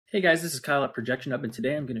Hey guys, this is Kyle at Projection Hub, and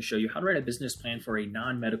today I'm going to show you how to write a business plan for a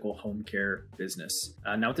non-medical home care business.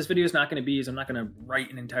 Now what this video is not going to be is I'm not going to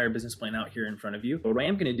write an entire business plan out here in front of you, but what I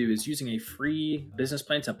am going to do is using a free business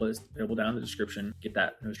plan template available down in the description, get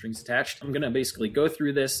that, no strings attached. I'm going to basically go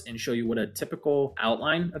through this and show you what a typical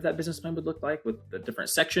outline of that business plan would look like with the different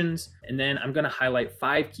sections, and then I'm going to highlight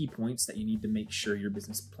 5 key points that you need to make sure your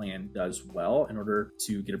business plan does well in order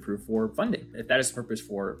to get approved for funding. If that is the purpose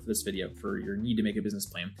for this video, for your need to make a business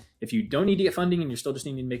plan. If you don't need to get funding and you're still just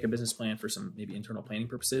needing to make a business plan for some maybe internal planning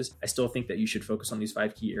purposes, I still think that you should focus on these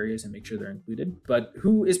 5 key areas and make sure they're included. But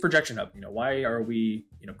who is Projection Hub? Why are we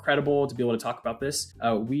credible to be able to talk about this?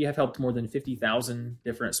 We have helped more than 50,000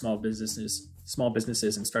 different small businesses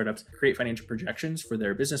and startups create financial projections for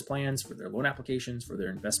their business plans, for their loan applications, for their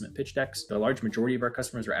investment pitch decks. The large majority of our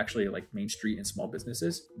customers are actually like Main Street and small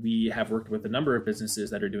businesses. We have worked with a number of businesses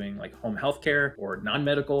that are doing like home healthcare or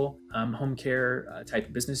non-medical home care type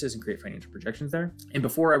of businesses and create financial projections there. And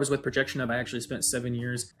before I was with Projection Hub, I actually spent 7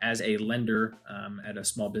 years as a lender at a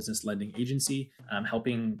small business lending agency,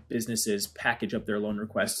 helping businesses package up their loan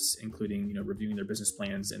requests, including reviewing their business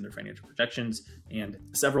plans and their financial projections. And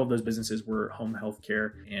several of those businesses were home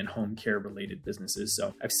healthcare and home care related businesses.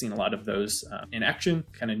 So I've seen a lot of those in action,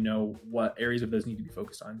 kind of know what areas of those need to be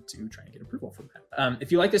focused on to try and get approval for that.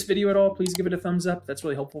 If you like this video at all, please give it a thumbs up. That's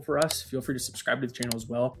really helpful for us. Feel free to subscribe to the channel as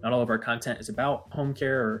well. Not all of our content is about home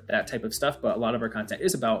care or that type of stuff, but a lot of our content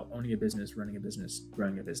is about owning a business, running a business,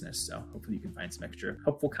 growing a business. So hopefully you can find some extra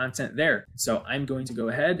helpful content there. So I'm going to go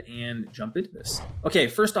ahead and jump into this. Okay,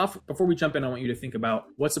 first off, before we jump in, I want you to think about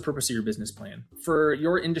what's the purpose of your business plan. For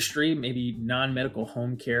your industry, maybe non-medical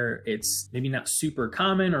home care, it's maybe not super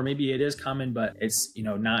common, or maybe it is common, but it's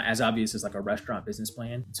not as obvious as like a restaurant business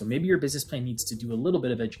plan. So maybe your business plan needs to do a little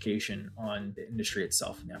bit of education on the industry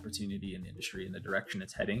itself and the opportunity in the industry and the direction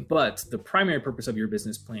it's heading. But the primary purpose of your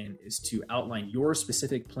business plan is to outline your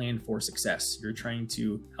specific plan for success. You're trying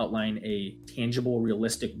to outline a tangible,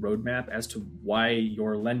 realistic roadmap as to why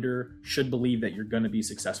your lender should believe that you're going to be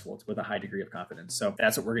successful with a high degree of confidence. So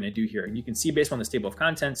that's what we're going to do here. And you can see based on this table of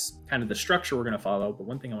contents, kind of the structure we're going to follow. But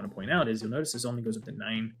one thing I want to point out is you'll notice this only goes up to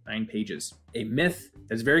nine pages. A myth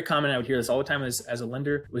that's very common, I would hear this all the time as a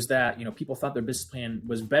lender, was that people thought their business plan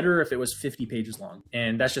was better if it was 50 pages long.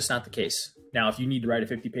 And that's just not the case. Now, if you need to write a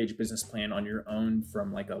 50-page business plan on your own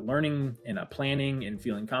from like a learning and a planning and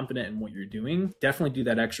feeling confident in what you're doing, definitely do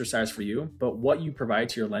that exercise for you. But what you provide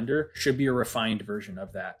to your lender should be a refined version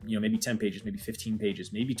of that. Maybe 10 pages, maybe 15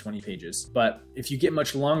 pages, maybe 20 pages. But if you get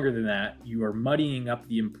much longer than that, you are muddying up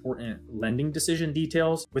the important lending decision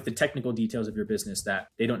details with the technical details of your business that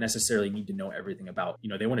they don't necessarily need to know everything about.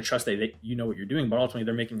 They want to trust that you know what you're doing, but ultimately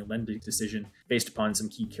they're making a lending decision based upon some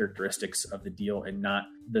key characteristics of the deal and not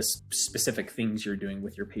the specific things you're doing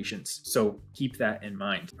with your patients. So keep that in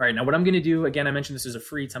mind. All right, now what I'm going to do, again, I mentioned this is a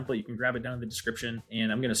free template. You can grab it down in the description,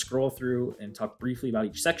 and I'm going to scroll through and talk briefly about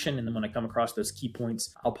each section. And then when I come across those key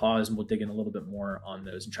points, I'll pause and we'll dig in a little bit more on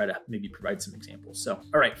those and try to maybe provide some examples. So,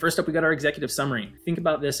 all right, first up, we got our executive summary. Think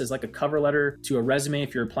about this as like a cover letter to a resume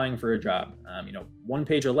if you're applying for a job. 1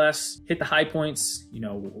 page or less, hit the high points.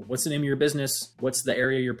 What's the name of your business? What's the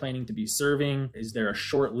area you're planning to be serving? Is there a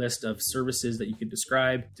short list of services that you could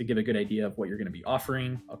describe to give a good idea of what you're going to be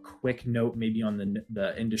offering? A quick note maybe on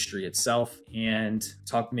the industry itself, and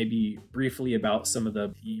talk maybe briefly about some of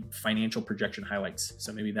the financial projection highlights.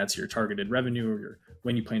 So maybe that's your targeted revenue, or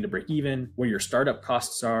when you plan to break even, where your startup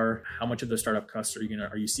costs are, how much of those startup costs are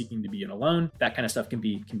you seeking to be in a loan? That kind of stuff can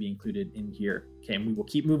be included in here. Okay, and we will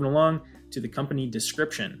keep moving along to the company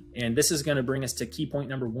description. And this is going to bring us to key point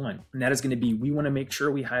number 1. And that is going to be, we want to make sure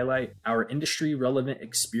we highlight our industry relevant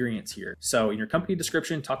experience here. So in your company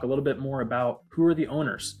description, talk a little bit more about who are the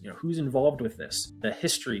owners, who's involved with this, the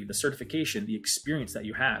history, the certification, the experience that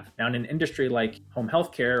you have. Now in an industry like home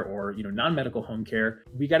healthcare or non-medical home care,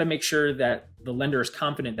 we got to make sure that the lender is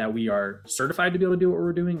confident that we are certified to be able to do what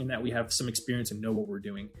we're doing and that we have some experience and know what we're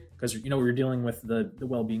doing. Because we're dealing with the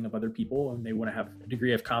well-being of other people, and they want to have a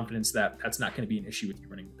degree of confidence that that's not going to be an issue with you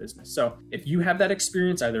running the business. So if you have that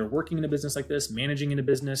experience, either working in a business like this, managing in a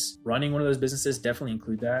business, running one of those businesses, definitely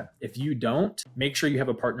include that. If you don't, make sure you have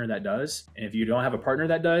a partner that does. And if you don't have a partner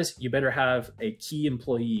that does, you better have a key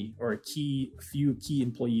employee or a few key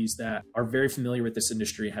employees that are very familiar with this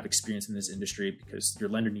industry, have experience in this industry, because your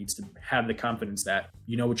lender needs to have the confidence that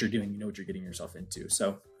you know what you're doing, you know what you're getting yourself into.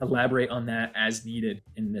 So elaborate on that as needed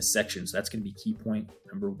in this section. So that's going to be key point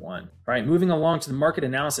number 1. All right, moving along to the market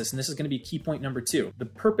analysis, and this is going to be key point number 2. The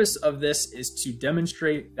purpose of this is to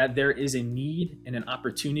demonstrate that there is a need and an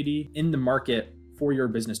opportunity in the market for your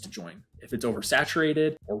business to join. If it's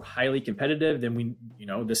oversaturated or highly competitive, then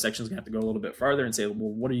this section is gonna have to go a little bit farther and say, well,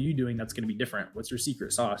 what are you doing that's gonna be different? What's your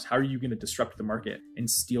secret sauce? How are you gonna disrupt the market and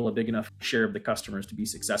steal a big enough share of the customers to be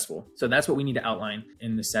successful? So that's what we need to outline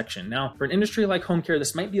in this section. Now, for an industry like home care,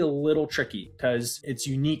 this might be a little tricky because it's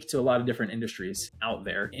unique to a lot of different industries out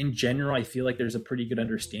there. In general, I feel like there's a pretty good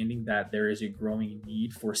understanding that there is a growing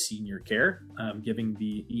need for senior care, given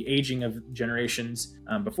the aging of generations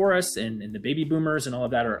before us, and the baby boomers and all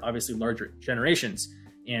of that are obviously larger generations.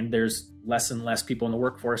 And there's less and less people in the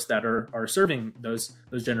workforce that are serving those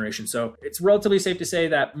generations. So it's relatively safe to say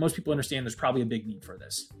that most people understand there's probably a big need for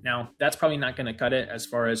this. Now, that's probably not going to cut it as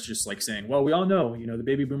far as just like saying, well, we all know, the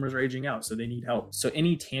baby boomers are aging out, so they need help. So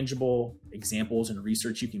any tangible examples and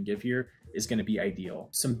research you can give here is going to be ideal.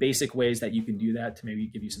 Some basic ways that you can do that, to maybe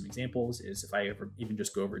give you some examples, is if I ever even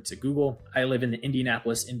just go over to Google. I live in the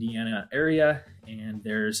Indianapolis, Indiana area, and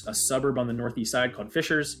there's a suburb on the northeast side called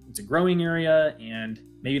Fishers. It's a growing area, and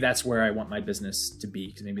maybe that's where I want my business to be,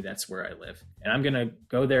 because maybe that's where I live. And I'm going to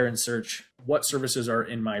go there and search what services are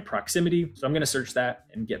in my proximity. So I'm going to search that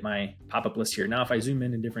and get my pop-up list here. Now, if I zoom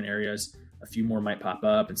in different areas, a few more might pop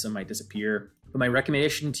up and some might disappear. But my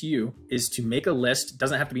recommendation to you is to make a list. It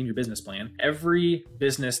doesn't have to be in your business plan. Every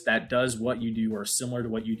business that does what you do or similar to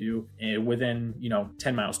what you do within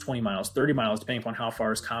 10 miles, 20 miles, 30 miles, depending upon how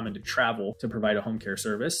far is common to travel to provide a home care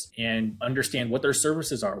service, and understand what their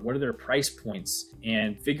services are, what are their price points,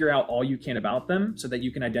 and figure out all you can about them so that you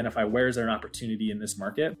can identify where is there an opportunity in this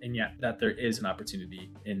market, and yet that there is an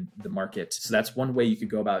opportunity in the market. So that's one way you could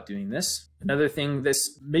go about doing this. Another thing,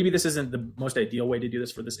 maybe this isn't the most ideal way to do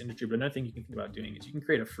this for this industry, but another thing you can think about doing is you can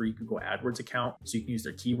create a free Google AdWords account. So you can use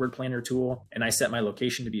their keyword planner tool. And I set my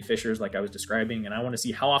location to be Fishers, like I was describing. And I want to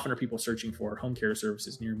see how often are people searching for home care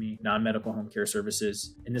services near me, non-medical home care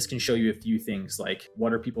services. And this can show you a few things like,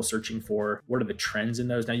 what are people searching for? What are the trends in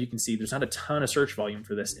those? Now you can see there's not a ton of search volume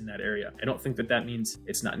for this in that area. I don't think that means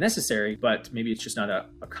it's not necessary, but maybe it's just not a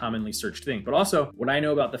commonly searched thing. But also, what I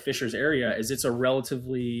know about the Fishers area is it's a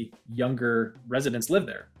relatively younger residents live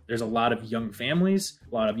there. There's a lot of young families,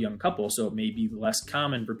 a lot of young couples, so it may be less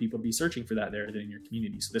common for people to be searching for that there than in your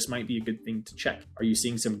community. So this might be a good thing to check. Are you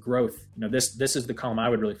seeing some growth? This is the column I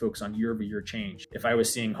would really focus on, year-over-year change. If I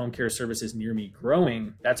was seeing home care services near me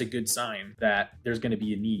growing, that's a good sign that there's going to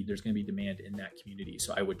be a need, there's going to be demand in that community.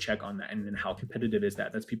 So I would check on that. And then how competitive is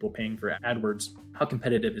that? That's people paying for AdWords. How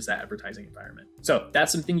competitive is that advertising environment? So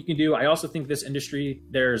that's something you can do. I also think this industry,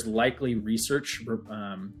 there's likely research,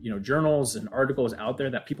 journals and articles out there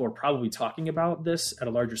that people are probably talking about this at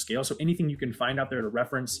a larger scale. So anything you can find out there to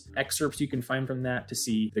reference, excerpts you can find from that to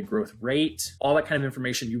see the growth rate, all that kind of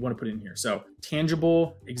information you want to put in here. So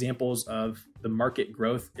tangible examples of the market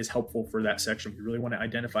growth is helpful for that section. We really want to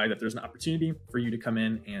identify that there's an opportunity for you to come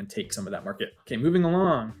in and take some of that market. Okay, moving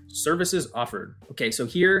along, services offered. Okay, so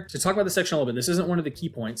here to talk about the section a little bit, this isn't one of the key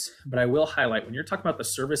points, but I will highlight when you're talking about the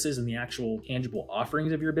services and the actual tangible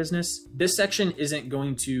offerings of your business, this section isn't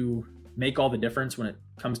going to make all the difference when it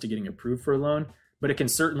comes to getting approved for a loan, but it can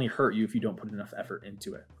certainly hurt you if you don't put enough effort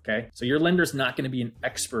into it, okay? So your lender's not gonna be an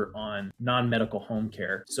expert on non-medical home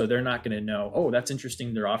care. So they're not gonna know, oh, that's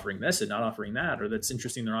interesting, they're offering this and not offering that, or that's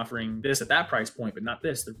interesting, they're offering this at that price point, but not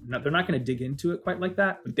this. They're not gonna dig into it quite like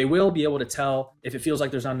that, but they will be able to tell if it feels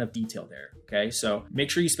like there's not enough detail there, okay? So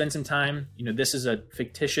make sure you spend some time. This is a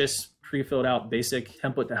fictitious pre-filled out basic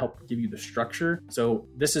template to help give you the structure. So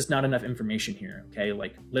this is not enough information here, okay?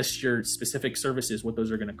 Like list your specific services, what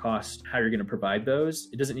those are gonna cost, how you're gonna provide those.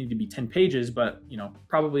 It doesn't need to be 10 pages, but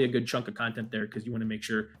probably a good chunk of content there because you wanna make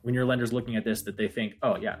sure when your lender's looking at this that they think,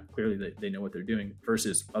 oh yeah, clearly they know what they're doing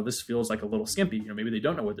versus, oh, this feels like a little skimpy. Maybe they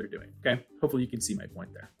don't know what they're doing, okay? Hopefully you can see my point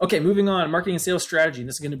there. Okay, moving on, marketing and sales strategy. And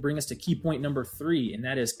this is gonna bring us to key point number 3, and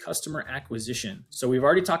that is customer acquisition. So we've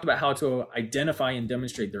already talked about how to identify and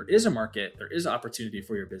demonstrate there is a market, there is opportunity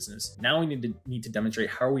for your business. Now we need to demonstrate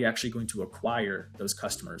how are we actually going to acquire those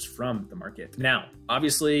customers from the market. Now,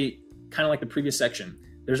 obviously, kind of like the previous section,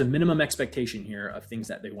 there's a minimum expectation here of things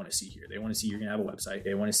that they want to see here. They want to see you're going to have a website.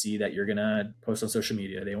 They want to see that you're going to post on social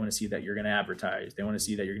media. They want to see that you're going to advertise. They want to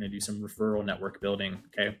see that you're going to do some referral network building.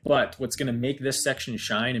 Okay. But what's going to make this section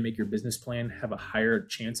shine and make your business plan have a higher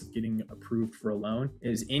chance of getting approved for a loan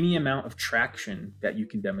is any amount of traction that you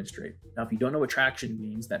can demonstrate. Now, if you don't know what traction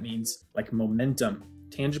means, that means like momentum,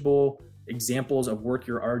 tangible examples of work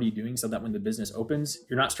you're already doing so that when the business opens,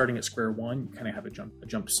 you're not starting at square one. You kind of have a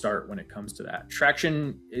jump start when it comes to that.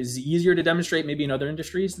 Traction is easier to demonstrate maybe in other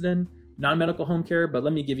industries than non-medical home care, but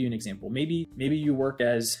let me give you an example. Maybe you work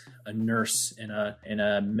as a nurse in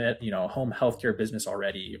a home healthcare business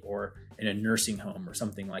already, or in a nursing home or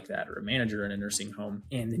something like that, or a manager in a nursing home,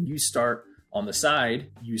 and then you start On the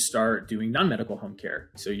side, you start doing non-medical home care.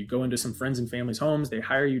 So you go into some friends and family's homes, they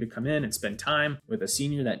hire you to come in and spend time with a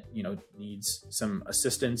senior that, needs some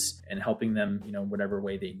assistance and helping them, whatever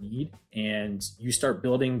way they need. And you start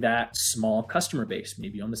building that small customer base,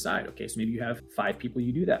 maybe on the side. Okay, so maybe you have 5 people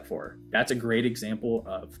you do that for. That's a great example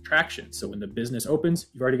of traction. So when the business opens,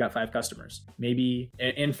 you've already got 5 customers, maybe,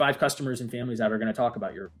 and 5 customers and families that are going to talk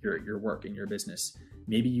about your work and your business.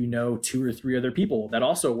 Maybe 2 or 3 other people that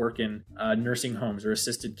also work in nursing homes or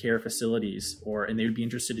assisted care facilities, and they would be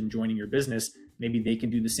interested in joining your business. Maybe they can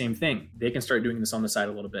do the same thing. They can start doing this on the side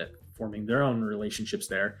a little bit, forming their own relationships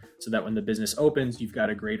there, so that when the business opens, you've got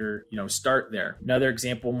a greater, start there. Another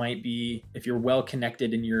example might be, if you're well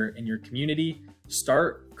connected in your community,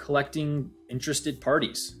 start collecting interested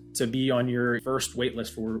parties to be on your first wait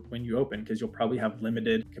list for when you open, because you'll probably have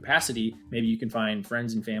limited capacity. Maybe you can find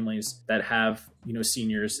friends and families that have,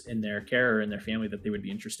 seniors in their care or in their family that they would be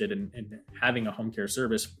interested in having a home care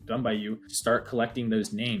service done by you. Start collecting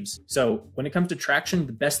those names. So when it comes to traction,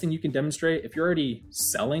 the best thing you can demonstrate, if you're already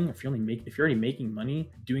selling, if you're already making money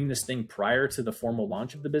doing this thing prior to the formal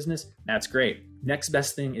launch of the business, that's great. Next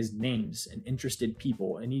best thing is names and interested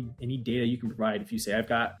people. Any data you can provide. If you say, I've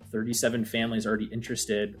got 37 families already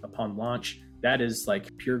interested upon launch, that is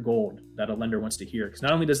like pure gold that a lender wants to hear. Because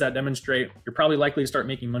not only does that demonstrate you're probably likely to start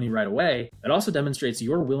making money right away, it also demonstrates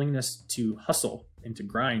your willingness to hustle and to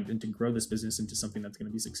grind and to grow this business into something that's going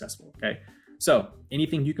to be successful. Okay. So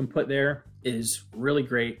anything you can put there is really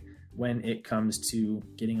great when it comes to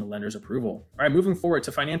getting a lender's approval. All right, moving forward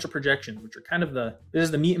to financial projections, which are this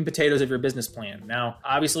is the meat and potatoes of your business plan. Now,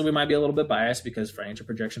 obviously we might be a little bit biased because financial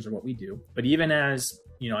projections are what we do, but even as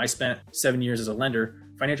I spent 7 years as a lender,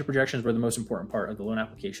 financial projections were the most important part of the loan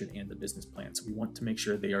application and the business plan. So we want to make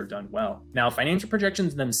sure they are done well. Now, financial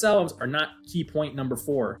projections themselves are not key point number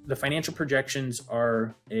 4. The financial projections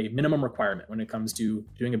are a minimum requirement when it comes to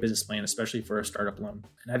doing a business plan, especially for a startup loan.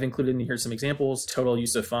 And I've included in here some examples: total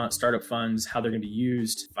use of startup funds, how they're going to be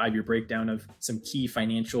used, 5-year breakdown of some key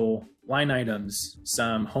financial line items,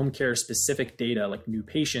 some home care specific data like new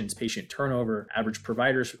patients, patient turnover, average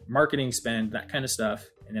providers, marketing spend, that kind of stuff.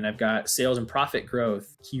 And then I've got sales and profit growth,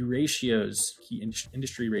 key ratios, key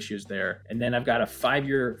industry ratios there. And then I've got a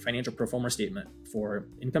 5-year financial pro forma statement for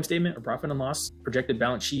income statement or profit and loss, projected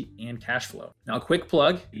balance sheet, and cash flow. Now, a quick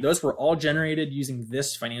plug, those were all generated using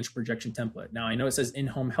this financial projection template. Now, I know it says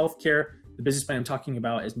in-home healthcare. The business plan I'm talking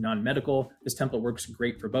about is non-medical. This template works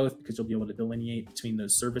great for both because you'll be able to delineate between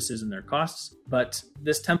those services and their costs. But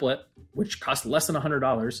this template, which costs less than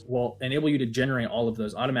 $100, will enable you to generate all of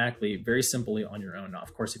those automatically, very simply on your own. Now,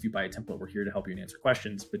 of course, if you buy a template, we're here to help you and answer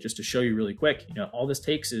questions. But just to show you really quick, all this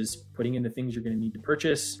takes is putting in the things you're going to need to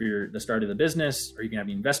purchase for the start of the business. Are you going to have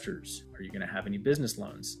any investors? Are you going to have any business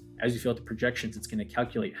loans? As you fill out the projections, it's going to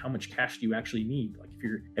calculate how much cash do you actually need. Like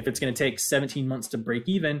if it's going to take 17 months to break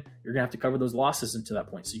even, you're going to have to cover those losses until that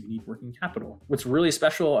point. So you need working capital. What's really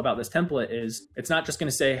special about this template is it's not just going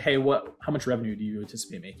to say, hey, how much revenue do you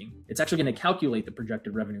anticipate making? It's actually going to calculate the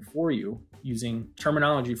projected revenue for you using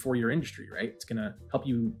terminology for your industry, right? It's going to help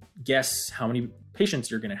you guess how many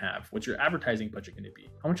patients you're going to have. What's your advertising budget going to be?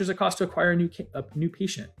 How much does it cost to acquire a new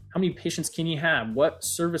patient? How many patients can you have? What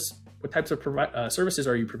types of services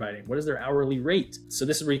are you providing? What is their hourly rate? So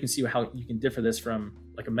this is where you can see how you can differ this from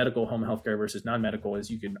like a medical home healthcare versus non-medical. Is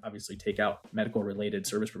you can obviously take out medical related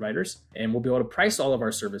service providers, and we'll be able to price all of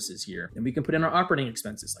our services here. And we can put in our operating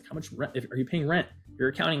expenses, like how much rent, are you paying rent, your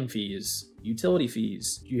accounting fees, utility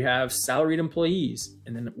fees, do you have salaried employees?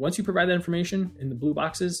 And then once you provide that information in the blue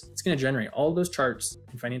boxes, it's going to generate all of those charts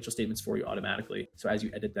and financial statements for you automatically. So as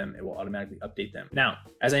you edit them, it will automatically update them. Now,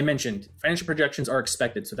 as I mentioned, financial projections are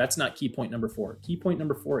expected. So that's not key point number 4. Key point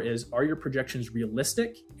number 4 is, are your projections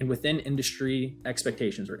realistic and within industry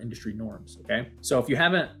expectations or industry norms? Okay. So if you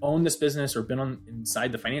haven't owned this business or been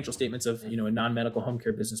inside the financial statements of, a non-medical home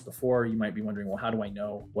care business before, you might be wondering, well, how do I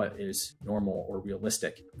know what is normal or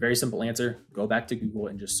realistic? Very simple answer. Go back to Google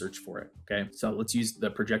and just search for it. Okay. So let's use the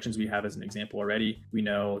projections we have as an example already. We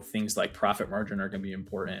know things like profit margin are going to be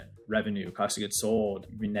important, revenue, cost of goods sold,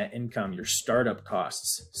 your net income, your startup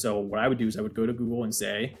costs. So what I would do is I would go to Google and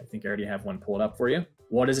say, I think I already have one pulled up for you.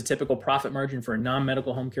 What is a typical profit margin for a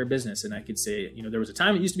non-medical home care business? And I could say, there was a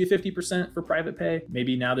time it used to be 50% for private pay.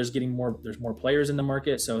 Maybe now there's more players in the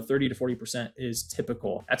market. So 30 to 40% is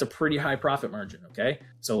typical. That's a pretty high profit margin. Okay.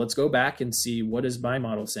 So let's go back and see, what is my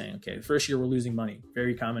model saying? Okay. The first year we're losing money.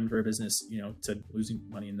 Very common for a business, to losing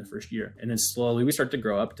money in the first year. And then slowly we start to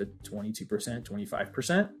grow up to 22%,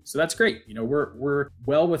 25%. So that's great. We're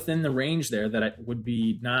well within the range there that it would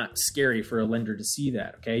be not scary for a lender to see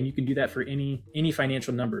that. Okay. And you can do that for any financial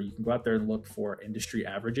financial number. You can go out there and look for industry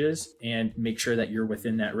averages and make sure that you're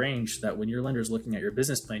within that range, so that when your lender is looking at your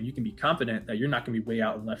business plan, you can be confident that you're not going to be way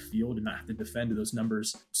out in left field and not have to defend those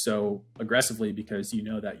numbers so aggressively, because you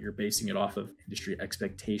know that you're basing it off of industry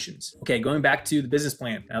expectations. Okay, going back to the business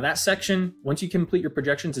plan. Now that section, once you complete your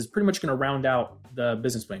projections, is pretty much going to round out the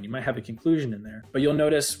business plan. You might have a conclusion in there, but you'll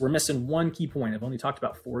notice we're missing one key point. I've only talked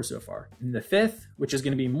about 4 so far. And the 5th, which is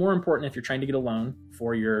going to be more important if you're trying to get a loan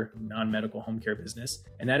for your non-medical home care business,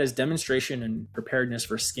 and that is demonstration and preparedness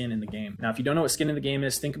for skin in the game. Now, if you don't know what skin in the game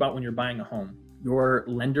is, think about when you're buying a home. Your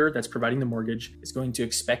lender that's providing the mortgage is going to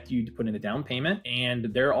expect you to put in a down payment,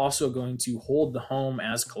 and they're also going to hold the home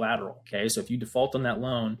as collateral. Okay, so if you default on that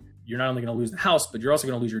loan, you're not only going to lose the house, but you're also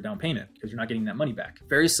going to lose your down payment because you're not getting that money back.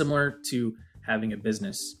 Very similar to having a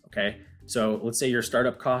business. Okay, so let's say your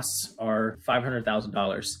startup costs are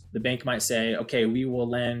 $500,000. The bank might say, okay, we will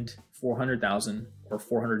lend $400,000 or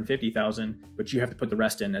 $450,000, but you have to put the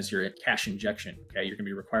rest in as your cash injection. Okay, you're going to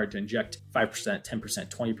be required to inject 5%, 10%,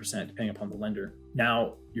 20%, depending upon the lender.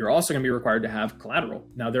 Now, you're also going to be required to have collateral.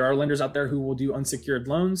 Now, there are lenders out there who will do unsecured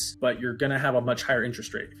loans, but you're going to have a much higher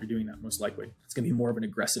interest rate if you're doing that, most likely. It's going to be more of an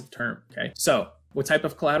aggressive term. Okay, so what type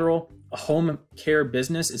of collateral? A home care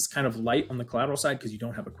business is kind of light on the collateral side because you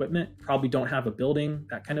don't have equipment, probably don't have a building,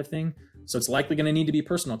 that kind of thing. So it's likely going to need to be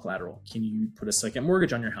personal collateral. Can you put a second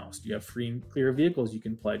mortgage on your house? Do you have free and clear vehicles you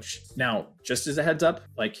can pledge? Now, just as a heads up,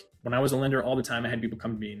 like when I was a lender all the time, I had people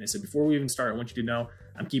come to me and they said, before we even start, I want you to know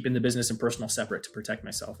I'm keeping the business and personal separate to protect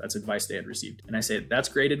myself. That's advice they had received. And I say, that's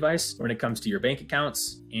great advice. When it comes to your bank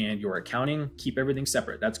accounts and your accounting, keep everything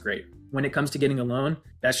separate. That's great. When it comes to getting a loan,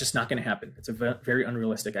 that's just not going to happen. It's a very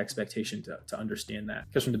unrealistic expectation to understand that.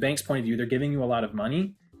 Because from the bank's point of view, they're giving you a lot of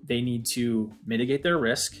money. They need to mitigate their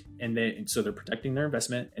risk, and so they're protecting their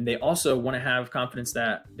investment. And they also want to have confidence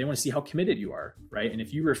that they want to see how committed you are, right? And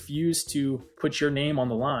if you refuse to put your name on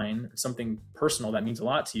the line, something personal that means a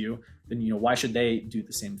lot to you, then why should they do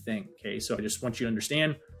the same thing? Okay, so I just want you to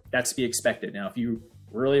understand that's to be expected. Now, if you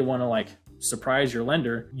really want to surprise your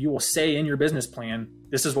lender, you will say in your business plan,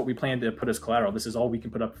 this is what we plan to put as collateral. This is all we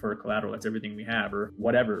can put up for collateral. That's everything we have, or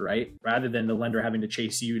whatever, right? Rather than the lender having to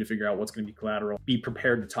chase you to figure out what's going to be collateral. Be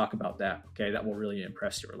prepared to talk about that. Okay, that will really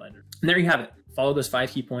impress your lender. And there you have it. Follow those 5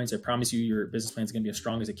 key points. I promise you your business plan is going to be as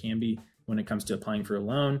strong as it can be when it comes to applying for a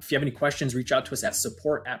loan. If you have any questions, reach out to us at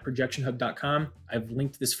support@projectionhub.com. I've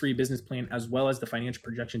linked this free business plan as well as the financial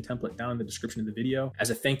projection template down in the description of the video. As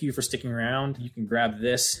a thank you for sticking around, you can grab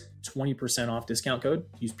this 20% off discount code.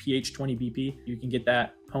 Use PH20BP. You can get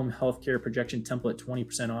that home healthcare projection template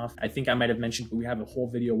 20% off. I think I might have mentioned, but we have a whole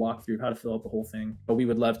video walkthrough of how to fill out the whole thing, but we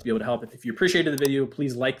would love to be able to help. If you appreciated the video,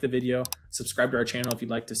 please like the video, subscribe to our channel if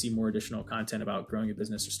you'd like to see more additional content about growing a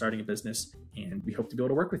business or starting a business, and we hope to be able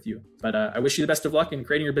to work with you. But I wish you the best of luck in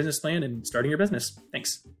creating your business plan and starting your business.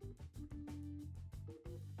 Thanks.